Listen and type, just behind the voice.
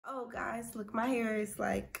Oh guys, look, my hair is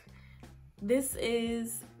like, this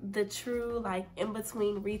is the true like in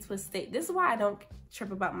between retwist state. This is why I don't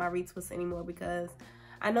trip about my retwists anymore, because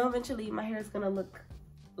I know eventually my hair is gonna look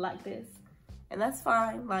like this, and that's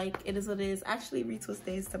fine. Like, it is what it is. Actually, retwist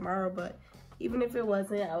day is tomorrow, but even if it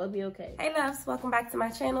wasn't, I would be okay. Hey loves, welcome back to my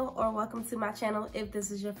channel, or welcome to my channel if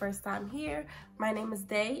this is your first time here. My name is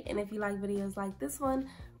Day, and if you like videos like this one,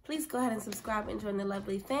 please go ahead and subscribe and join the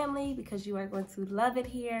lovely family, because you are going to love it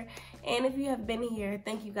here. And if you have been here,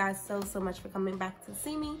 thank you guys so much for coming back to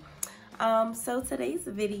see me. So today's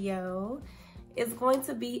video is going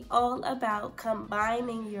to be all about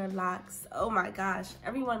combining your locks. Oh my gosh,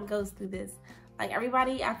 everyone goes through this. Like,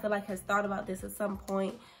 everybody, I feel like, has thought about this at some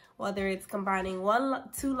point, whether it's combining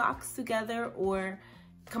two locks together or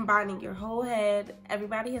combining your whole head.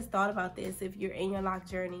 Everybody has thought about this if you're in your lock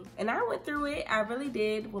journey. And I went through it, I really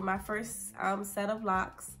did, with my first set of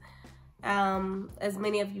locks. As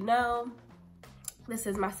many of you know, this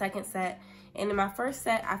is my second set. And in my first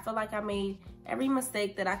set, I feel like I made every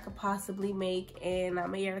mistake that I could possibly make, and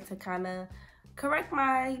I'm here to kind of correct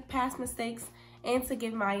my past mistakes and to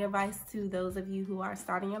give my advice to those of you who are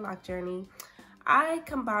starting your lock journey. I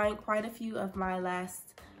combined quite a few of my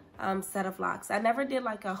last set of locks. I never did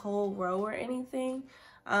like a whole row or anything.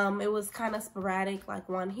 It was kind of sporadic, like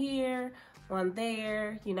one here, one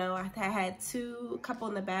there. You know, I had a couple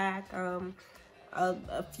in the back,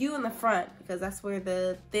 a few in the front, because that's where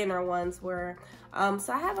the thinner ones were.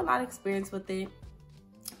 So I have a lot of experience with it.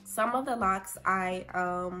 Some of the locks I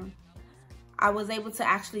was able to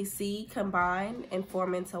actually see combine and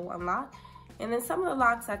form into one lock. And then some of the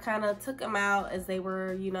locks, I kind of took them out as they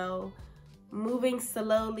were, you know, moving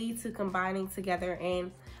slowly to combining together.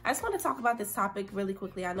 And I just want to talk about this topic really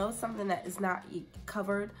quickly. I know it's something that is not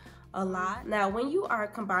covered a lot. Now, when you are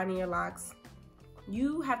combining your locks,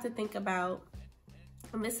 you have to think about,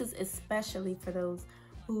 and this is especially for those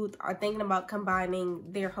who are thinking about combining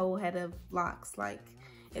their whole head of locks. Like,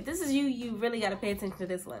 if this is you, you really got to pay attention to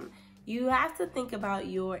this one. You have to think about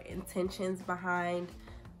your intentions behind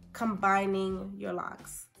combining your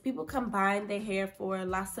locks. People combine their hair for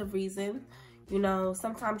lots of reasons. You know,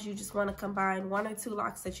 sometimes you just want to combine one or two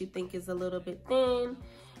locks that you think is a little bit thin,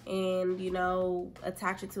 and, you know,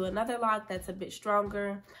 attach it to another lock that's a bit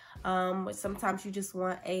stronger. Sometimes you just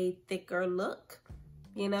want a thicker look,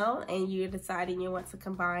 you know, and you're deciding you want to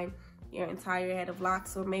combine your entire head of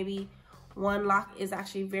locks. Or maybe one lock is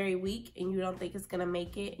actually very weak and you don't think it's gonna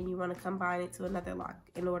make it, and you want to combine it to another lock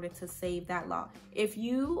in order to save that lock. If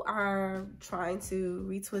you are trying to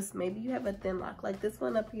retwist, maybe you have a thin lock, like this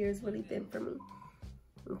one up here is really thin for me,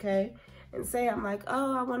 okay? And say I'm like,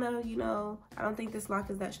 oh, I want to, you know, I don't think this lock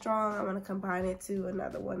is that strong, I want to combine it to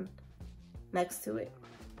another one next to it.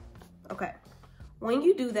 Okay, when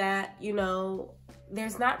you do that, you know,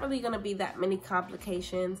 there's not really going to be that many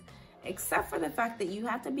complications, except for the fact that you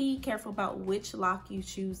have to be careful about which lock you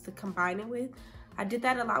choose to combine it with. I did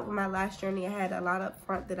that a lot with my last journey. I had a lot up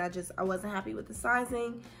front that I wasn't happy with the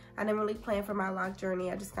sizing. I didn't really plan for my lock journey.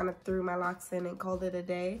 I just kind of threw my locks in and called it a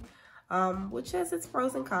day, which has its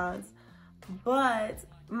pros and cons. But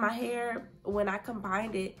my hair, when I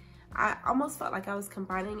combined it, I almost felt like I was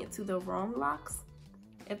combining it to the wrong locks,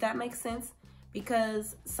 if that makes sense.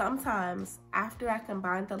 Because sometimes after I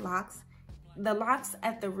combined the locks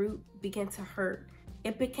at the root began to hurt.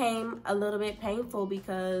 It became a little bit painful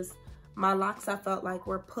because my locks, I felt like,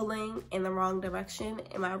 were pulling in the wrong direction,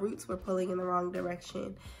 and my roots were pulling in the wrong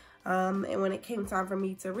direction. And when it came time for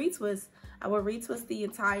me to retwist, I would retwist the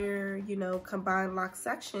entire, you know, combined lock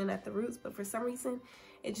section at the roots, but for some reason,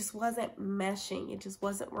 it just wasn't meshing. It just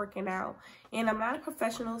wasn't working out. And I'm not a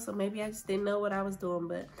professional, so maybe I just didn't know what I was doing,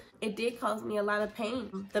 but it did cause me a lot of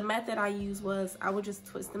pain. The method I used was I would just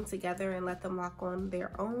twist them together and let them lock on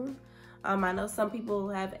their own. I know some people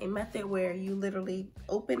have a method where you literally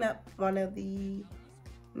open up one of the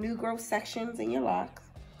new growth sections in your lock,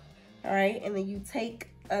 all right? And then you take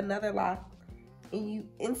another lock and you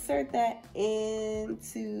insert that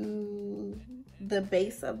into the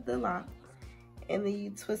base of the lock, and then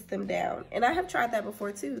you twist them down. And I have tried that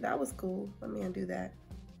before too. That was cool. Let me undo that.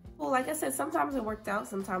 Well, like I said, sometimes it worked out,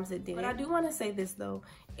 sometimes it didn't. But I do want to say this though.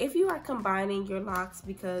 If you are combining your locks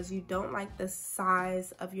because you don't like the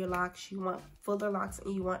size of your locks, you want fuller locks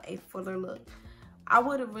and you want a fuller look, I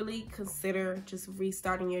would really consider just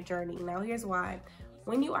restarting your journey. Now here's why.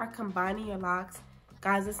 When you are combining your locks,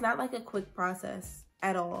 guys, it's not like a quick process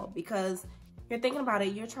at all, because you're thinking about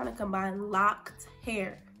it, you're trying to combine locked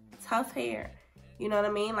hair, tough hair. You know what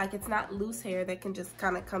I mean? Like, it's not loose hair that can just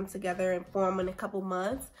kind of come together and form in a couple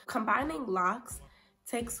months. Combining locks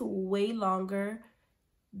takes way longer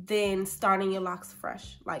than starting your locks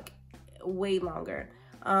fresh, like way longer.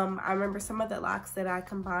 I remember some of the locks that I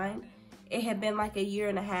combined, it had been like a year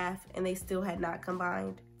and a half and they still had not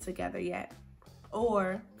combined together yet.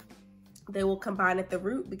 Or they will combine at the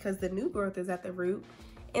root because the new growth is at the root.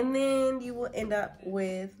 And then you will end up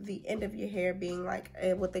with the end of your hair being like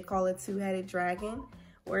what they call a two-headed dragon,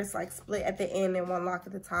 where it's like split at the end and one lock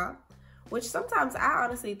at the top, which sometimes I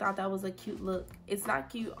honestly thought that was a cute look. It's not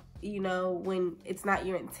cute, you know, when it's not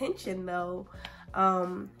your intention though.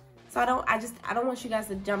 So I don't want you guys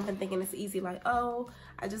to jump in thinking it's easy, like, oh,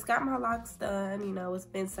 I just got my locks done, you know, it's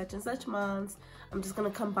been such and such months, I'm just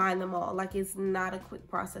gonna combine them all. Like, it's not a quick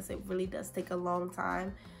process. It really does take a long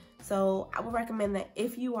time. So I would recommend that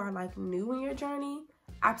if you are like new in your journey,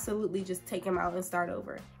 absolutely just take them out and start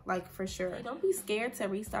over, like for sure. Don't be scared to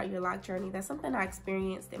restart your lock journey. That's something I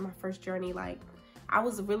experienced in my first journey. Like, I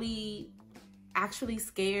was really actually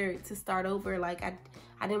scared to start over. Like, I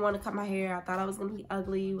didn't want to cut my hair. I thought I was gonna be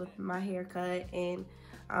ugly with my haircut, and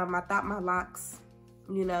I thought my locks,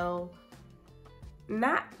 you know,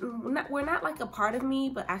 were not like a part of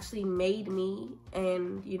me, but actually made me,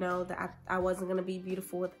 and you know that I wasn't gonna be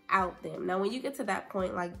beautiful without them. Now, when you get to that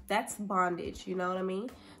point, like, that's bondage, you know what I mean?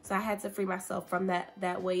 So I had to free myself from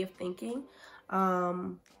that way of thinking. But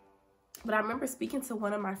I remember speaking to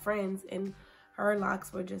one of my friends, and her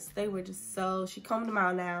locks were just, so, she combed them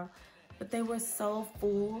out now, but they were so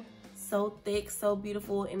full, so thick, so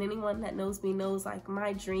beautiful. And anyone that knows me knows, like,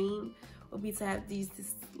 my dream would be to have these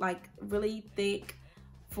like really thick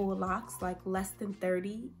full locks, like less than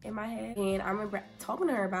 30 in my head. And I remember talking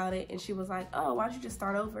to her about it, and she was like, oh, why don't you just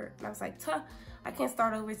start over? And I was like, I can't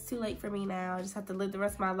start over, it's too late for me now. I just have to live the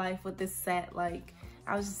rest of my life with this set. Like,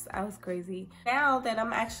 I was crazy. Now that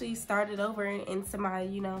I'm actually started over into my,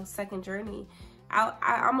 you know, second journey,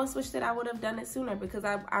 I almost wish that I would have done it sooner, because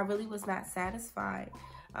I really was not satisfied.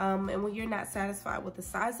 And when you're not satisfied with the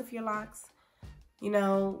size of your locks, you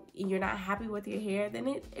know, you're not happy with your hair, then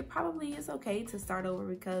it probably is okay to start over,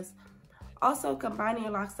 because also combining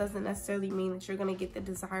your locks doesn't necessarily mean that you're gonna get the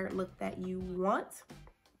desired look that you want.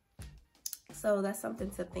 So that's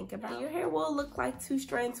something to think about. Your hair will look like two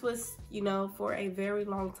strand twists, you know, for a very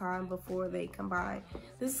long time before they combine.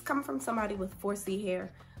 This is coming from somebody with 4C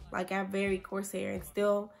hair. Like, I have very coarse hair, and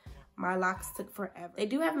still my locks took forever. They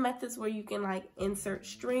do have methods where you can like insert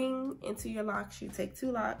string into your locks. You take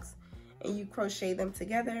two locks and you crochet them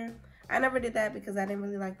together. I never did that because I didn't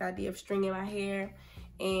really like the idea of stringing my hair,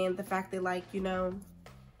 and the fact that, like, you know,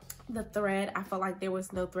 the thread, I felt like there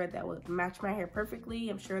was no thread that would match my hair perfectly.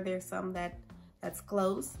 I'm sure there's some that's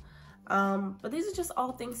close, but these are just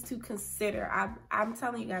all things to consider. I'm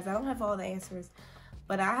telling you guys, I don't have all the answers,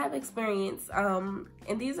 but I have experience, and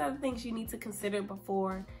these are the things you need to consider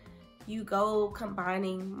before you go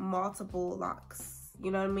combining multiple locks.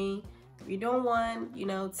 You know what I mean? If you're doing one, you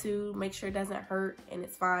know, two, make sure it doesn't hurt and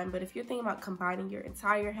it's fine. But if you're thinking about combining your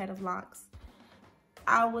entire head of locks,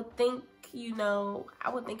 I would think, you know,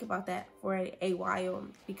 I would think about that for a while,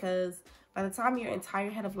 because by the time your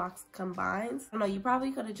entire head of locks combines, I don't know, you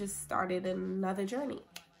probably could have just started another journey.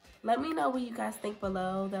 Let me know what you guys think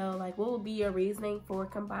below, though. Like, what would be your reasoning for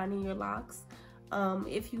combining your locks?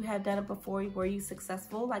 If you have done it before, were you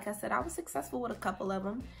successful? Like I said, I was successful with a couple of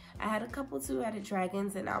them. I had a couple two-headed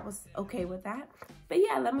dragons, and I was okay with that. But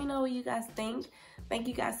yeah, let me know what you guys think. Thank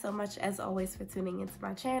you guys so much, as always, for tuning into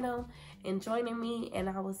my channel and joining me, and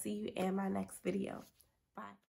I will see you in my next video. Bye.